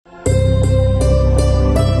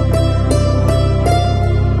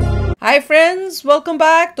Hi friends, welcome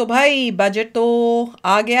back. तो भाई budget तो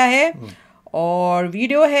आ गया है और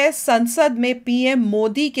वीडियो है संसद में पीएम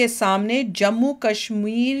मोदी के सामने जम्मू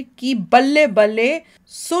कश्मीर की बल्ले बल्ले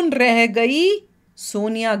सुन रह गई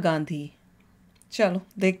सोनिया गांधी। चलो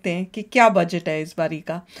देखते हैं कि क्या बजट है इस बारी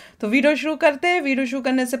का। तो वीडियो शुरू करते हैं। वीडियो शुरू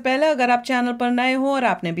करने से पहले अगर आप चैनल पर नए हो और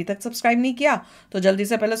आपने अभी तक सब्सक्राइब नहीं किया तो जल्दी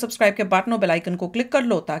से पहले सब्सक्राइब के बटन और बेल आइकन को क्लिक कर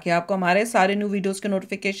लो ताकि आपको हमारे सारे न्यू वीडियोस के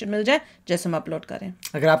नोटिफिकेशन मिल जाए जैसे हम अपलोड करें।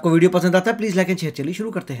 अगर आपको वीडियो पसंद आता है प्लीज लाइक एंड शेयर। चलिए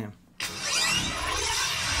शुरू करते हैं।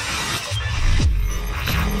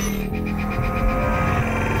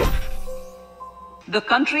 The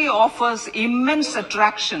country offers immense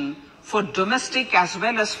attraction for domestic as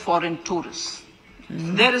well as foreign tourists.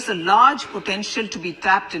 There is a large potential to be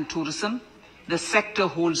tapped in tourism. The sector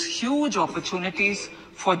holds huge opportunities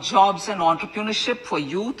for jobs and entrepreneurship for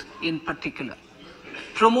youth in particular.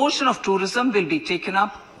 Promotion of tourism will be taken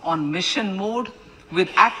up on mission mode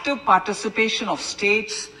with active participation of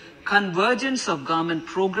states, convergence of government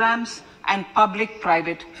programs and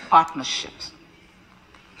public-private partnerships.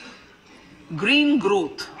 Green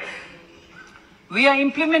growth. We are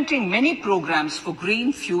implementing many programs for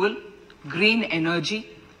green fuel, green energy,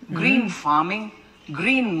 green farming,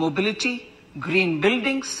 green mobility, green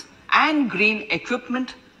buildings, and green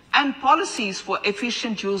equipment, and policies for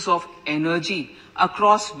efficient use of energy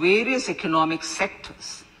across various economic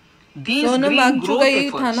sectors. These green growth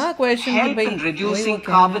efforts help in reducing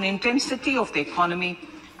carbon intensity of the economy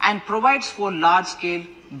and provides for large-scale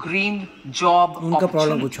green job उनका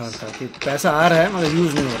problem कुछ और था कि पैसा आ रहा है मगर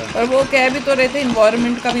use नहीं हो रहा है। और वो कह भी तो रहे थे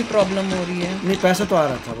एनवायरनमेंट का भी प्रॉब्लम हो रही है। नहीं, पैसा तो आ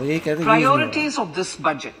रहा था, वो यही कहते हैं। Priorities of this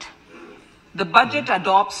budget. The budget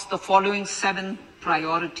adopts the following 7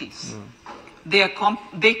 priorities.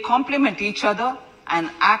 They complement each other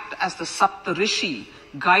and act as the Saptarishi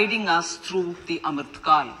guiding us through the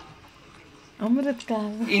Amritkal.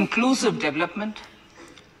 Inclusive development,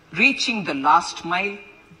 reaching the last mile,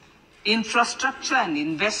 infrastructure and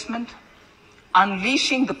investment,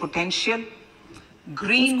 unleashing the potential,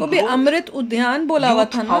 green उसको भी अमृत उद्यान बोला हुआ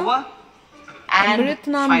था ना, अमृत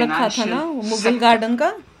नाम रखा था ना मुगल गार्डन का।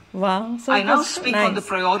 वाह। I now speak on the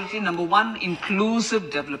priority number 1, inclusive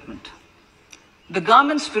development. The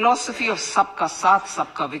government's philosophy of Sabka Saath,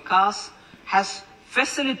 Sabka Vikas has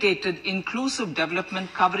facilitated inclusive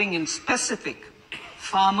development covering in specific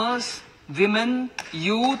farmers, women,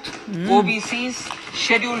 youth, OBCs,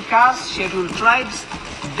 scheduled castes, scheduled tribes,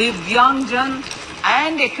 Divyangjan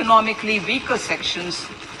and economically weaker sections,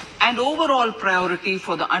 and overall priority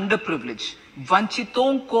for the underprivileged.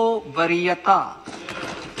 Vanchiton ko variyata.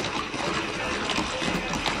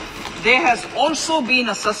 There has also been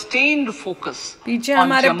a sustained focus on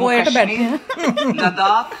Jammu Kashmir,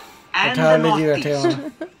 Ladakh and the Northeast.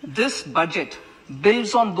 This budget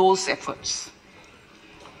builds on those efforts.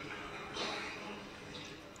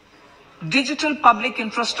 Digital public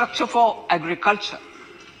infrastructure for agriculture.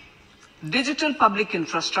 Digital public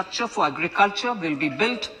infrastructure for agriculture will be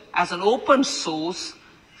built as an open source,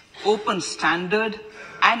 open standard,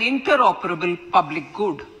 and interoperable public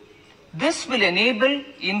good. This will enable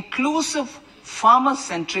inclusive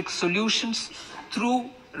farmer-centric solutions through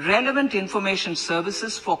relevant information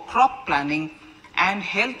services for crop planning and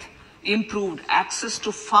health, improved access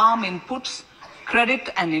to farm inputs, credit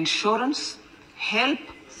and insurance, help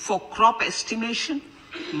for crop estimation,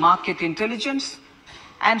 market intelligence,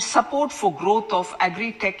 and support for growth of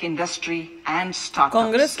agri-tech industry and startups.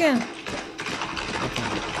 Congress के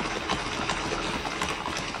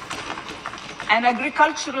An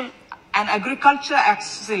agriculture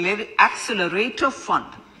accelerator fund.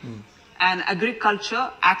 An agriculture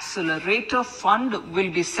accelerator fund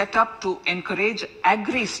will be set up to encourage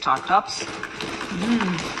agri startups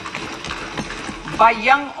by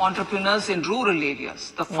young entrepreneurs in rural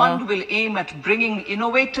areas. The fund will aim at bringing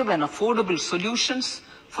innovative and affordable solutions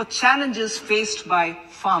for challenges faced by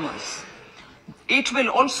farmers. It will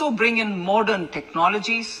also bring in modern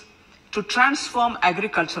technologies to transform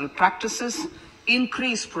agricultural practices,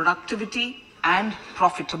 increase productivity and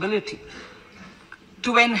profitability.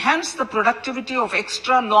 To enhance the productivity of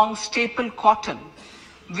extra long staple cotton,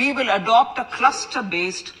 we will adopt a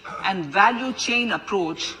cluster-based and value chain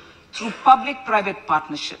approach through public-private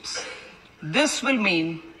partnerships. This will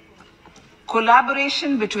mean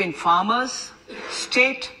collaboration between farmers,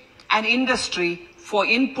 state and industry for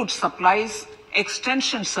input supplies,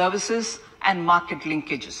 extension services and market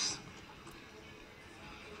linkages.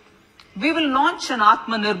 We will launch an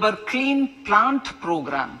Atmanirbhar Clean Plant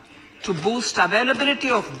program to boost availability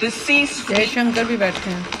of disease-free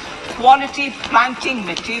quality planting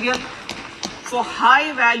material for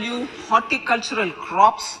high-value horticultural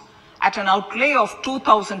crops at an outlay of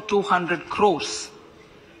 2,200 crores.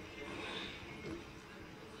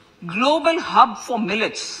 Global hub for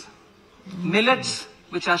millets,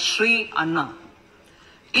 which are Sri Anna.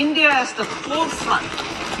 India as the forefront.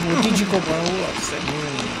 Modi ji को बड़ा upset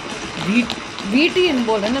wheat ही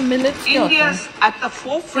बोले ना millets क्या होता है? India's at the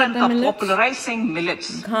forefront of popularizing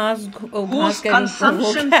millets, घास whose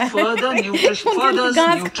consumption furthers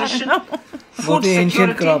nutrition, food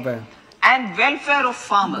security, and welfare of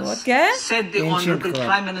farmers, said the Honorable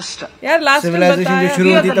Prime Minister. यार last में बताया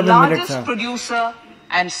we are the largest producer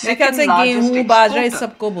and second largest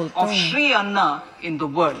exporter of Sri Anna in the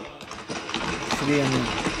world.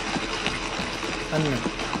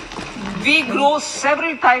 We grow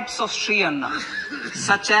several types of Sri Anna,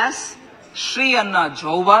 such as Sri Anna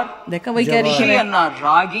Jowar, Sri Anna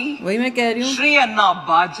Ragi, Sri Anna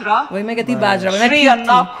Bajra, Sri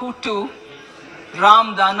Anna Kutu,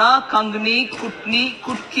 Ramdana, Kangni, Kutni,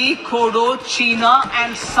 Kutki, Kodo, China,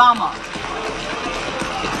 and Sama.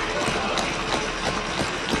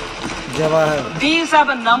 These have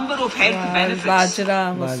a number of health benefits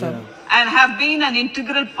and have been an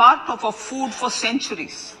integral part of our food for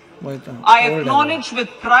centuries. I acknowledge with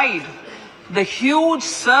pride the huge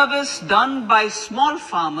service done by small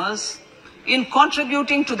farmers in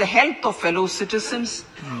contributing to the health of fellow citizens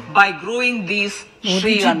by growing these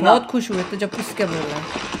Sri Anna. बहुत खुश हुए थे जब किसके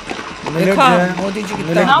बोला मोदी जी की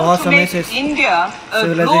Now to make India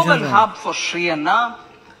a global hub for Sri Anna,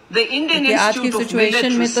 the Indian Institute of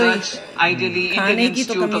Millet Research, ideally Indian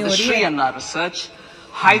Institute of the Sri Anna Research,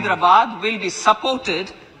 Hyderabad, will be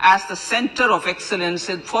supported as the center of excellence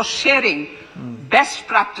for sharing best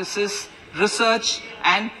practices, research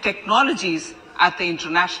and technologies at the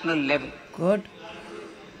international level. Good.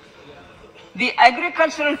 The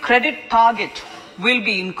agricultural credit target will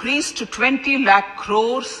be increased to 20 lakh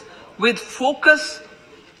crores with focus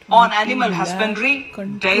on animal husbandry,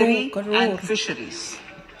 dairy and fisheries.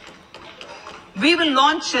 We will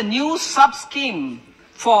launch a new sub-scheme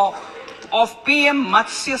of PM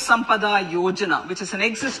Matsya Sampada Yojana, which is an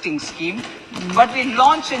existing scheme, but we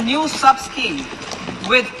launch a new sub-scheme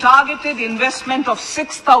with targeted investment of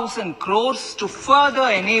 6,000 crores to further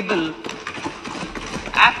enable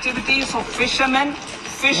activities of fishermen,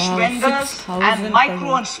 fish vendors and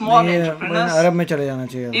micro and small entrepreneurs,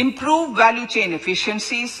 improve value chain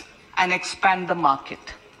efficiencies and expand the market.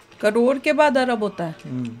 Crore के बाद अरब होता है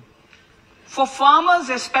For farmers,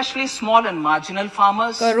 especially small and marginal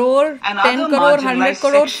farmers, crore, and 10 other crore, marginalized 100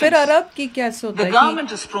 crore sections, फिर अरब की कैसे होता the है?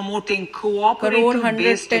 government is promoting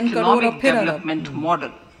cooperative-based economic development model.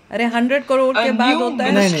 अरे 100 करोड़ के बाद होता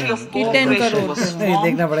है Ministry of कि 10 Cooperation crore was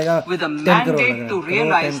formed with a mandate to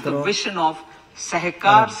realize the vision of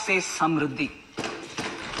Sahkar se Samriddhi.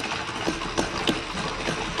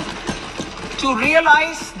 To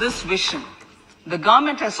realize this vision, the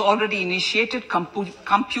government has already initiated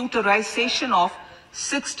computerization of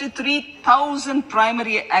 63,000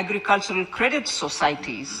 primary agricultural credit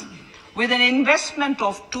societies with an investment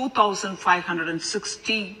of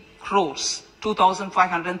 2,560 crores,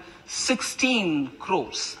 2,516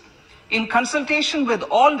 crores. In consultation with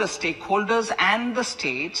all the stakeholders and the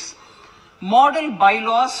states, model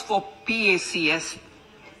bylaws for PACS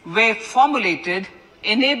were formulated,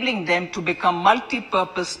 enabling them to become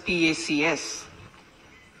multi-purpose PACS.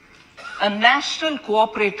 A national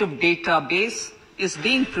cooperative database is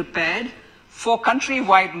being prepared for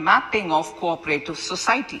countrywide mapping of cooperative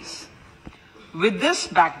societies. With this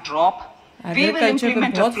backdrop, we will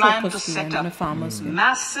implement a plan to set up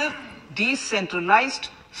massive decentralized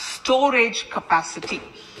storage capacity.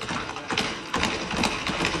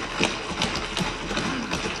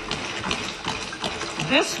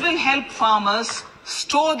 This will help farmers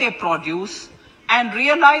store their produce and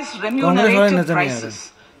realize remunerative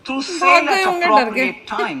prices through sale at appropriate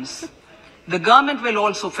times. The government will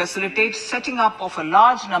also facilitate setting up of a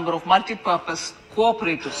large number of multi-purpose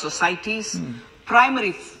cooperative societies,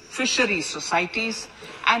 primary fishery societies,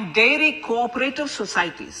 and dairy cooperative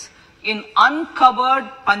societies in uncovered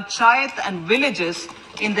panchayat and villages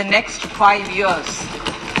in the next 5 years.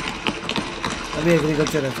 अभी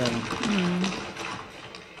agriculture है सारा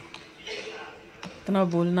इतना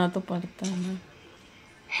बोलना तो पड़ता है ना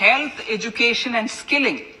Health, education and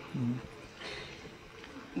skilling.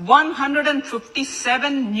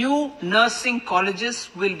 157 new nursing colleges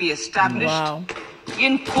will be established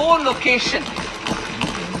in co-location.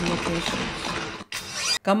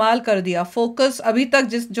 कमाल कर दिया फोकस अभी तक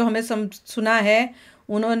जो हमें सुना है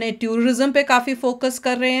उन्होंने टूरिज्म पे काफ़ी फोकस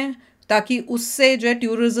कर रहे हैं ताकि उससे जो है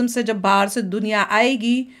टूरिज्म से जब बाहर से दुनिया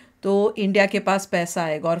आएगी तो इंडिया के पास पैसा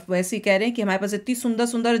आएगा। और वैसे ही कह रहे हैं कि हमारे पास इतनी सुंदर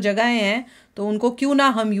सुंदर जगहें हैं तो उनको क्यों ना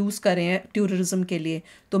हम यूज़ करें टूरिज्म के लिए।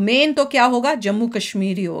 तो मेन तो क्या होगा, जम्मू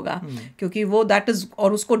कश्मीर ही होगा, क्योंकि वो दैट इज़,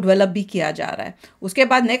 और उसको डेवलप भी किया जा रहा है। उसके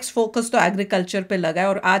बाद नेक्स्ट फोकस तो एग्रीकल्चर पे लगा है।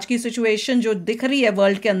 और आज की सिचुएशन जो दिख रही है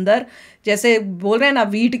वर्ल्ड के अंदर, जैसे बोल रहे हैं ना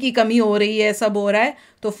वीट की कमी हो रही है, सब हो रहा है,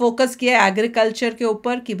 तो फोकस किया है एग्रीकल्चर के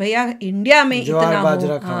ऊपर कि भैया इंडिया में इतना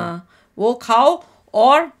हो, हाँ वो खाओ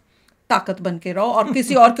और ताकत बन के रहो और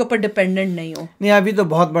किसी और के ऊपर डिपेंडेंट नहीं हो। नहीं अभी तो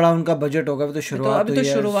बहुत बड़ा उनका बजट होगा, अभी तो शुरुआत हुई है,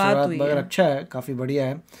 शुरुआत हुई है। अच्छा है, काफ़ी बढ़िया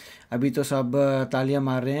है। अभी तो सब तालियां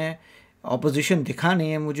मार रहे हैं। ऑपोजिशन दिखा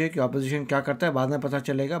नहीं है मुझे कि ऑपोजिशन क्या करता है, बाद में पता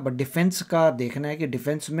चलेगा। बट डिफेंस का देखना है कि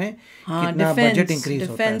डिफेंस में कितना बजट इंक्रीज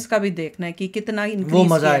होता है। डिफेंस का भी देखना है कि कितना इंक्रीज, वो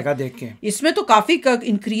मजा आएगा देख के। इसमें तो काफी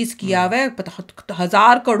इंक्रीज किया हुआ है,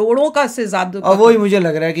 1000 करोड़ों का से ज्यादा। और वही मुझे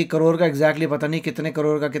लग रहा है कि करोड़ का एग्जैक्टली पता नहीं कितने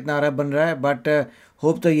करोड़ का कितना अरब बन रहा है, बट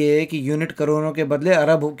होप तो ये है कि यूनिट करोड़ों के बदले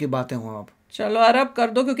अरब की बातें हों अब। चलो अरब कर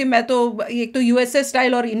दो, क्योंकि मैं तो एक तो यूएसए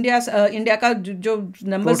स्टाइल और इंडिया का जो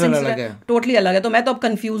नंबर टोटली अलग है, तो मैं तो अब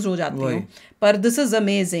कंफ्यूज हो जाती हूँ। पर दिस इज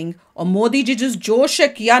अमेजिंग। और मोदी जी जिस जोश से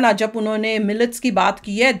किया ना जब उन्होंने मिलेट्स की बात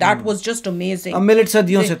की है, that was just amazing. Millet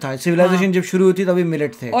सदियों से था, सिविलाइजेशन जब शुरू हुई थी तभी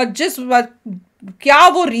मिलेट थे। और जिस क्या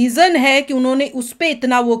वो रीजन है कि उन्होंने उस पे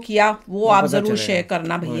इतना वो किया, वो आप जरूर शेयर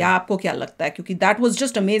करना भैया, आपको क्या लगता है, क्योंकि दैट वाज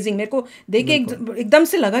जस्ट अमेजिंग। मेरे को देख के एकदम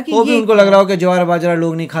से लगा कि ये उनको लग रहा हो कि ज्वार बाजरा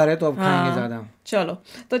लोग नहीं खा रहे तो अब खाएंगे ज्यादा।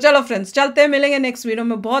 चलो फ्रेंड्स, चलते हैं, मिलेंगे नेक्स्ट वीडियो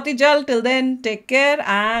में बहुत ही जल्द। Till then take care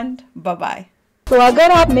and bye bye. तो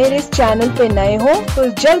अगर आप मेरे इस चैनल पे नए हो तो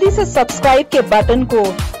जल्दी से सब्सक्राइब के बटन को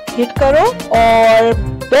हिट करो और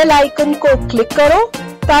बेल आइकन को क्लिक करो,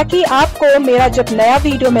 ताकि आपको मेरा जब नया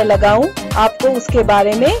वीडियो मैं लगाऊं आपको उसके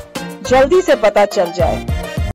बारे में जल्दी से पता चल जाए।